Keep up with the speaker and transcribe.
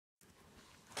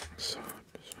Så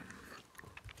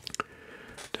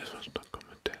det som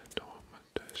dokumenterat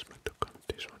dokumenteras med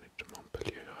dokumentation i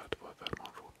Montpellier att vara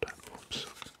Vermont roten bombs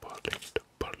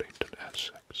Burlington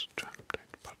Essex Champlain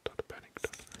Bartad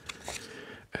Bennington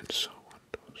and so on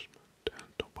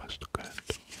and the West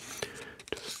End.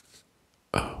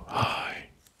 Oh hi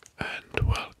and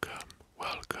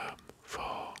welcome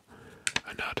for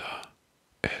another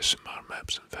ASMR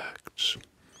Maps and Facts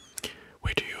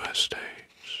with the US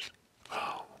States.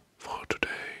 Well, for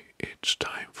today it's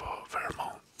time for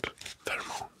Vermont.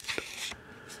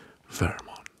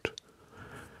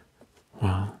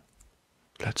 Well,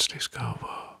 let's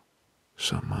discover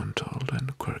some untold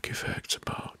and quirky facts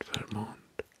about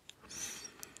Vermont.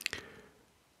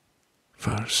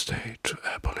 First state to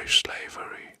abolish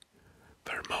slavery.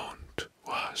 Vermont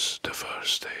was the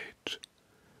first state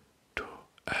to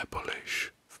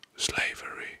abolish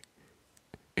slavery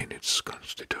in its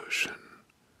constitution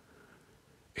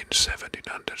in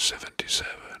 1777,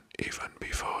 even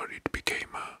before it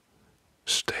became a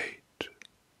state.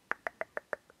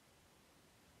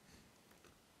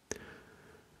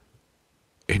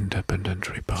 Independent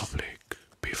republic.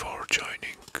 Before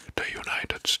joining the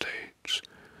United States,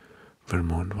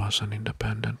 Vermont was an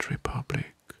independent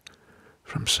republic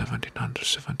from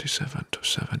 1777 to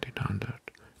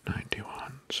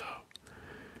 1791, so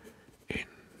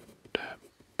independent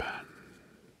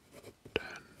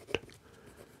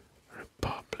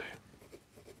republic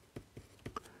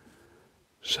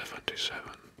 77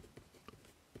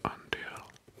 until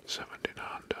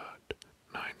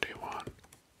 1791.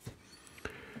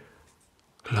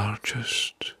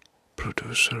 Largest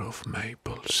producer of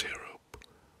maple syrup.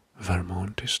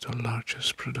 Vermont is the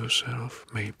largest producer of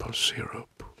maple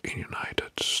syrup in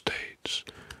United States.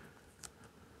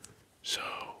 So,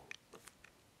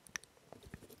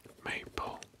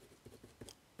 maple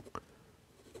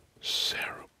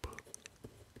syrup.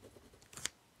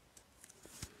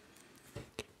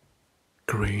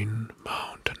 Green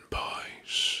Mountain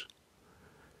Boys.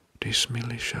 These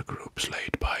militia groups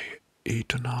led by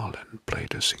Ethan Allen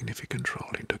played a significant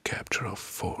role in the capture of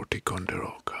Fort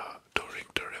Ticonderoga during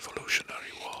the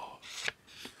Revolutionary War.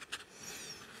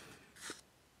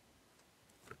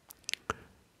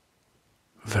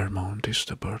 Vermont is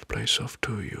the birthplace of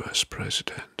two US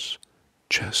presidents,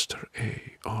 Chester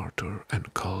A. Arthur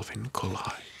and Calvin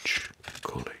Coolidge.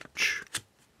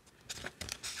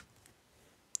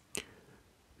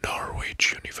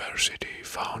 Norwich University,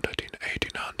 founded in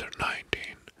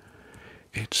 1819,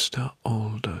 it's the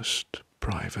oldest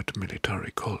private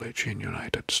military college in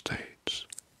United States.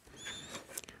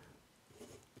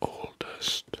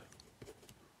 Oldest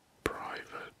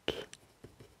private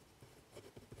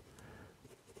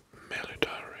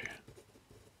military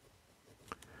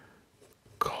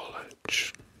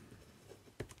college.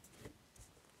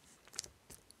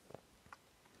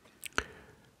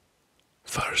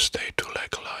 First state to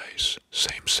legalize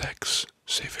same-sex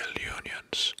civil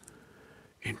unions.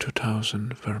 In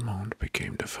 2000, Vermont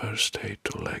became the first state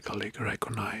to legally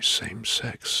recognize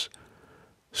same-sex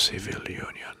civil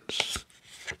unions.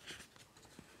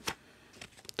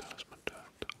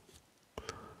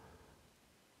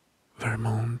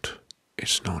 Vermont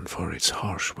is known for its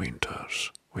harsh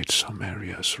winters, with some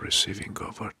areas receiving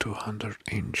over 200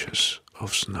 inches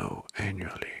of snow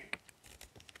annually.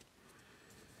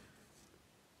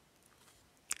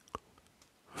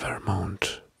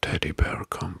 Vermont Teddy Bear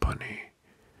Company.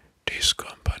 This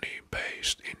company,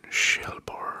 based in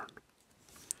Shelburne,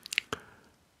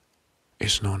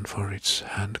 is known for its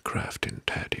handcrafted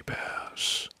teddy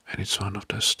bears, and it's one of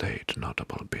the state's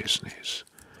notable business.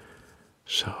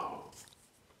 So,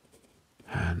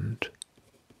 handcrafted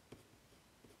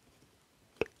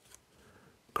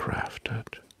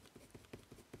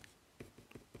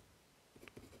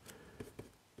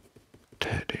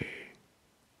teddy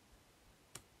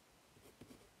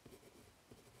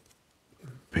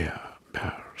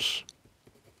bears.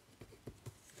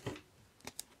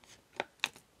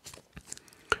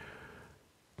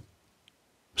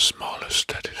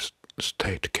 Smallest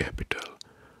state capital,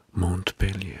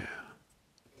 Montpellier.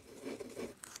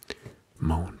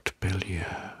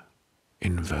 Montpellier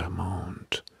in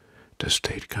Vermont, the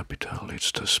state capital.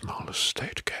 It's the smallest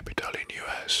state capital in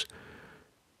US,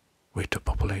 with a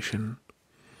population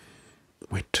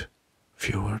with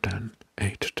fewer than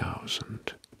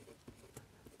 8,000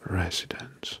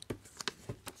 residents.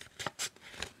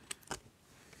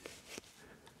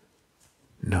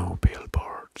 No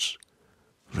billboards.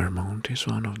 Vermont is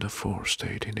one of the 4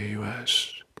 states in the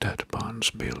US that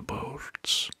bans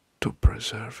billboards to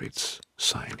preserve its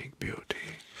scenic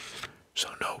beauty. So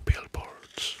no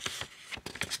billboards.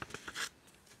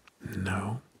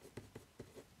 No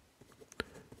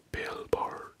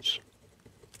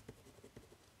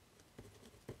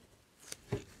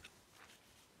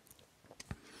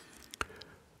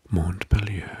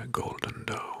Montpellier Golden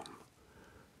Dome.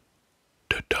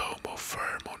 The dome of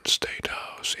Vermont State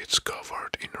House is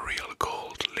covered in real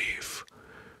gold leaf,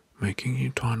 making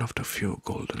it one of the few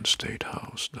Golden State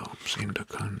House domes in the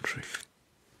country.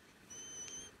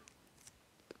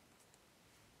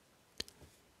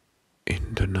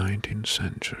 In the 19th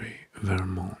century,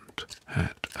 Vermont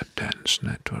had a dense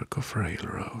network of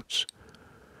railroads,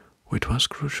 which was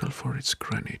crucial for its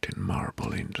granite and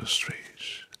marble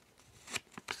industries.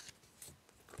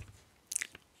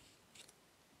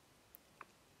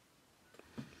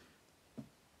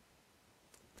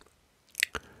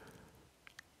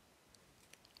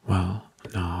 Well,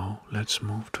 now let's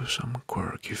move to some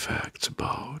quirky facts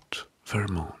about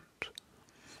Vermont.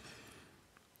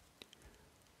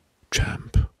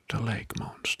 Champ, the lake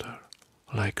monster.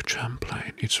 Like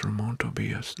Champlain, it's Vermont to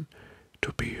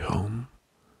be home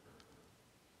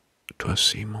to a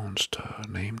sea monster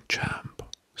named Champ,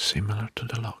 similar to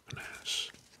the Loch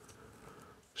Ness.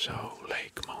 So,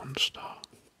 lake monster.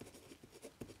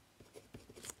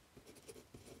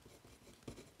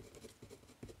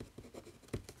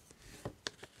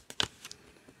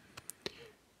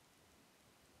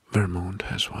 Vermont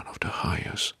has one of the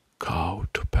highest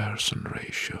cow-to-person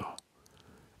ratio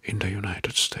in the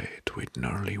United States, with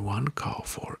nearly 1 cow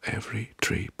for every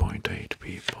 3.8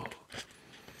 people.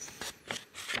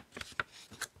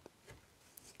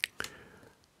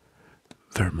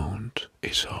 Vermont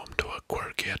is home to a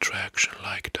quirky attraction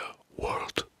like the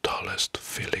world's tallest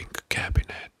filing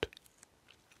cabinet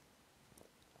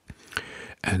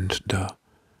and the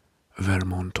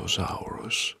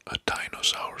Vermontosaurus, a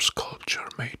dinosaur sculpture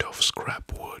made of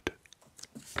scrap wood.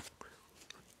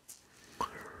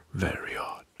 Very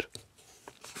odd.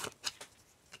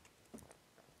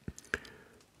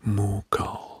 Moo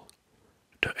Call,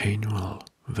 the annual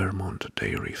Vermont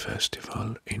Dairy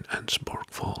Festival in Ensborg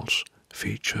Falls,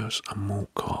 features a moo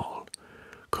call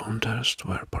contest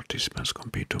where participants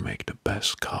compete to make the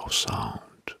best cow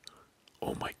sound.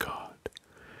 Oh my god.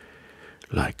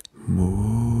 Like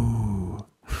moo.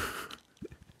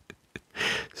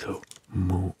 So,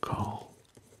 moo call.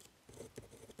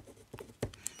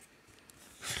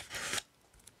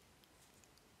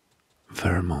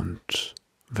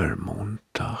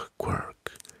 Vermontach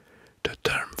quirk. The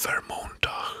term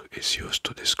Vermontach is used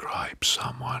to describe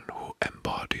someone who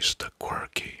embodies the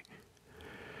quirky,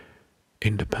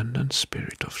 independent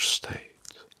spirit of state.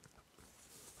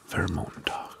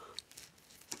 Vermontach.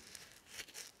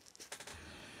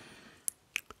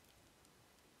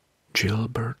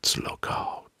 Gilbert's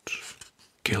Lookout.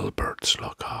 Gilbert's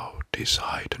Lookout, this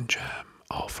hidden gem,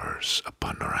 offers a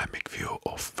panoramic view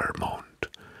of Vermont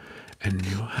and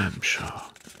New Hampshire.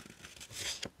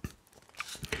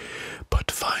 But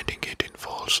finding it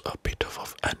involves a bit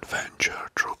of an adventure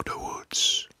through the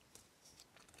woods.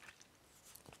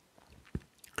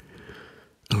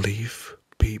 Leaf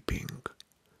peeping.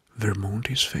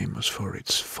 Vermont is famous for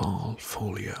its fall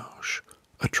foliage,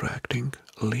 attracting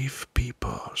leaf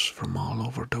peepers from all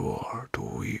over the world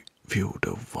to view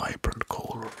the vibrant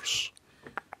colors.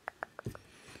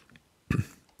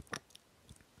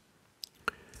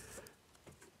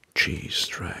 Cheese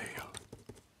trail.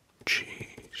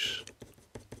 Cheese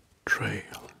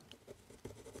trail.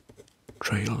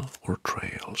 Trail or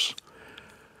trails.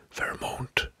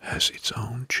 Vermont has its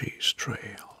own cheese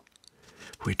trail,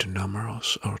 with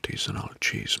numerous artisanal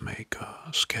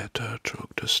cheesemakers scattered through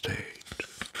the state.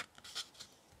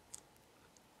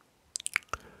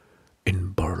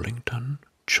 In Burlington,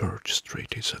 Church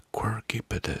Street is a quirky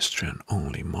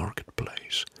pedestrian-only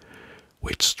marketplace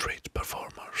with street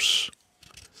performers,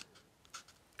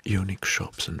 unique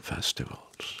shops and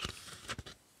festivals.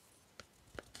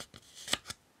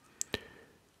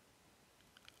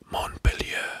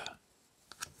 Montpellier.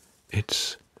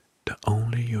 It's the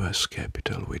only US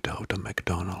capital without a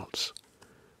McDonald's,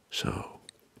 so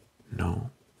no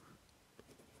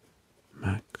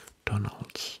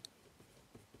McDonald's.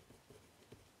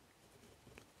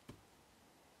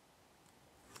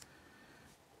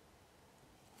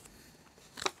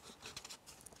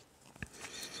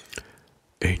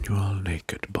 Annual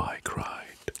Naked Bike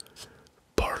Ride.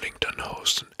 Burlington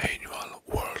hosts an annual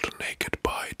World Naked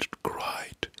Bike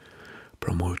Ride,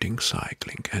 promoting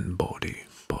cycling and body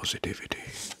positivity.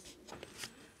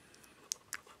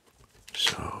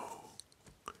 So,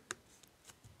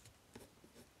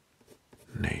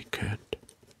 naked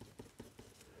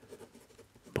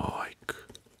bike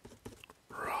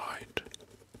ride.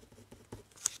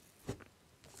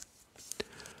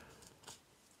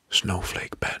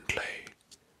 Snowflake Bentley.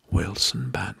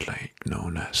 Wilson Bentley,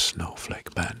 known as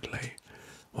Snowflake Bentley,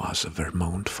 was a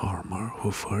Vermont farmer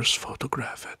who first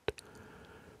photographed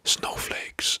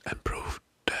snowflakes and prove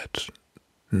that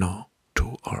no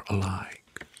two are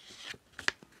alike.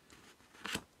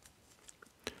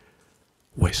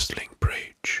 Whistling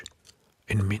Bridge.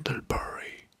 In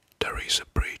Middlebury, there is a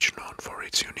bridge known for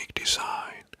its unique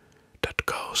design that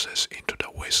causes into the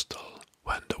whistle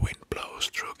when the wind blows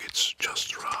through it's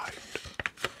just right.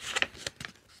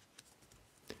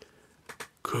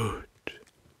 Good.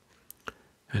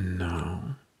 And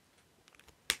now,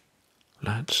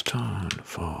 let's turn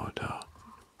for the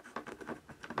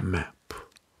map.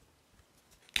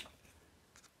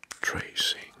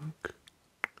 Tracing,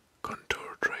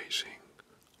 contour tracing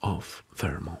of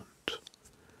Vermont.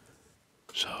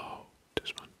 So,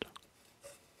 this one.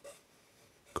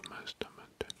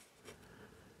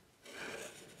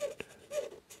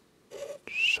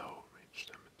 So,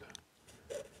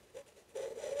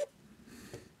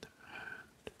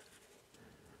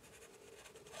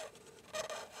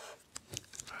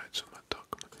 right, so my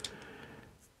document.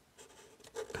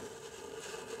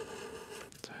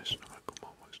 There's no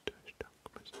almost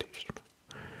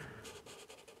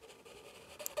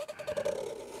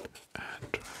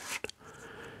and right.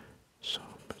 So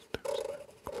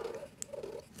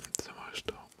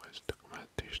the most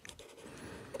documentation.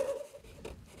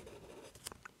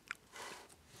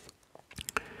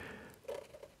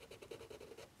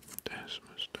 This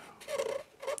must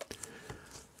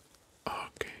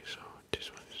okay, so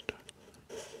this one is done.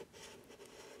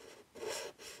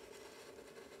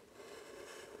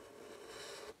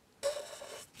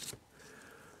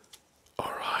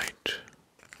 Alright,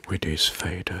 with this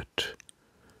faded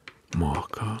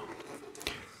marker,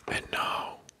 and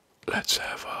now let's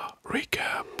have a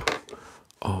recap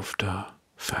of the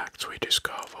facts we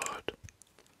discovered.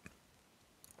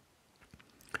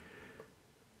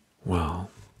 Well,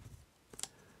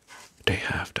 they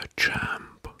have the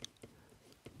champ,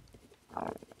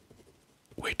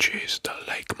 which is the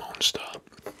lake monster.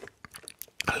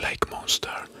 A lake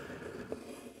monster,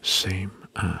 same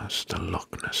as the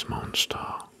Loch Ness monster.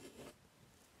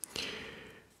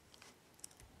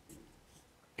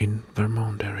 In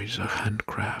Vermont there is a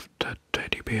handcrafted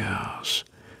teddy bears,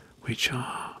 which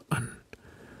are a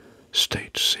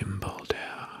state symbol. They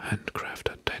are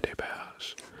handcrafted teddy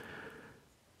bears.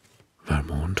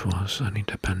 Vermont was an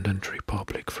independent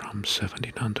republic from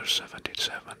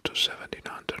 1777 to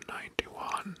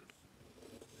 1791.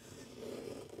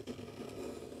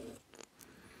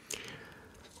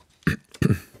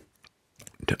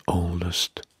 The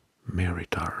oldest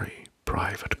military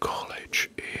private college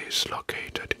is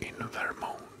located in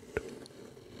Vermont.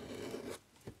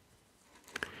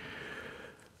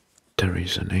 There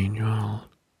is an annual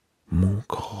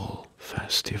Mookall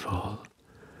Festival.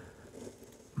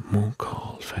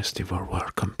 Mookall Festival where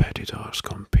competitors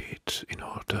compete in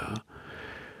order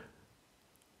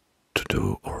to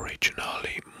do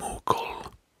originally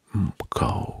Mookall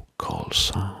cow call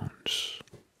sounds.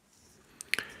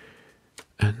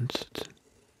 And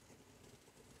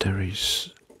there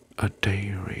is a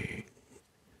dairy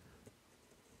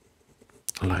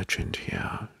legend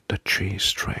here, the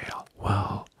cheese trail.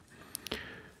 Well,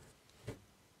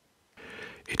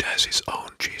 it has its own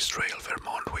cheese trail,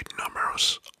 Vermont, with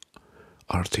numerous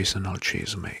artisanal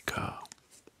cheesemaker.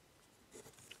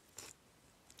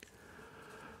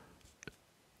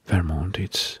 Vermont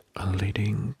is a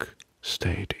leading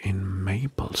state in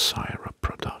maple syrup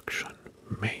production.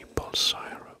 Maple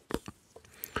syrup.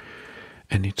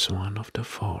 And it's one of the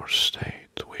 4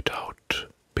 states without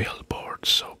billboards,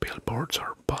 so billboards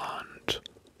are banned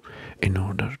in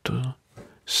order to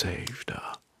save the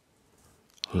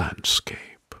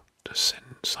landscape, the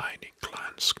scenic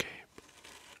landscape.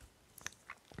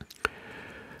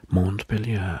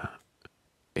 Montpelier,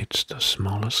 it's the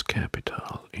smallest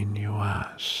capital in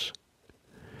US,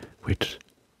 with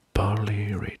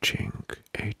barely reaching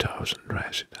 8,000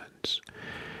 residents.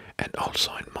 And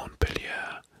also in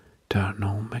Montpelier, there are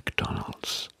no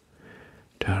McDonald's.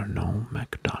 There are no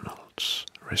McDonald's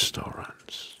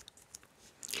restaurants.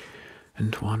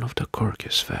 And one of the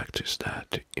quirkiest facts is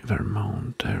that in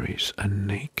Vermont there is a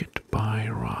naked bike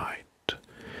ride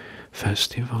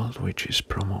festival which is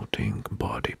promoting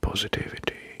body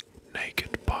positivity.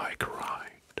 Naked bike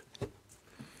ride.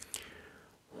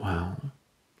 Well,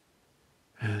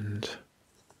 and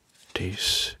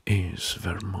this is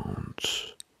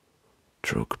Vermont's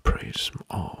true prism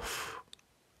of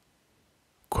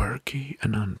quirky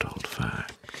and untold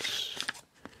facts.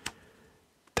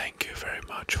 Thank you very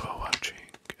much for watching,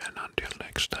 and until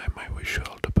next time I wish you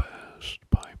all